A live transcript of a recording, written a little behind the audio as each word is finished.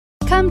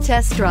Come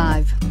test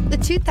drive the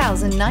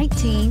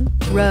 2019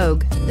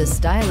 Rogue. The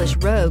stylish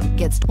Rogue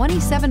gets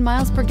 27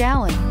 miles per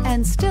gallon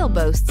and still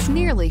boasts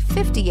nearly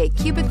 58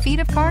 cubic feet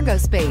of cargo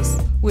space.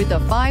 With a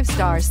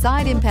 5-star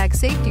side impact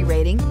safety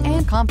rating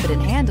and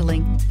confident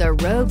handling, the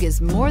Rogue is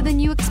more than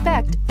you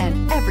expect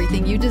and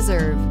everything you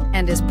deserve,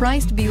 and is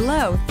priced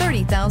below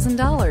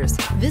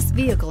 $30,000. This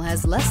vehicle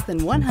has less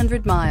than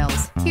 100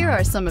 miles. Here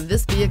are some of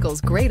this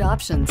vehicle's great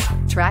options: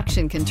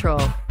 traction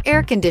control,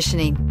 air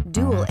conditioning,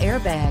 dual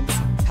airbags,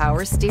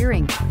 power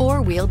steering,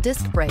 4-wheel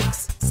disc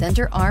brakes,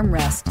 center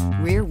armrest,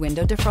 rear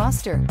window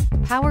defroster,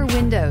 power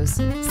windows,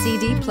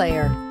 CD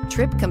player,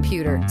 trip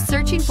computer.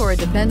 Searching for a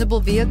dependable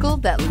vehicle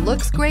that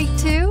looks great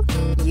too?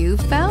 You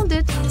found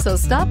it, so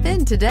stop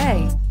in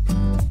today.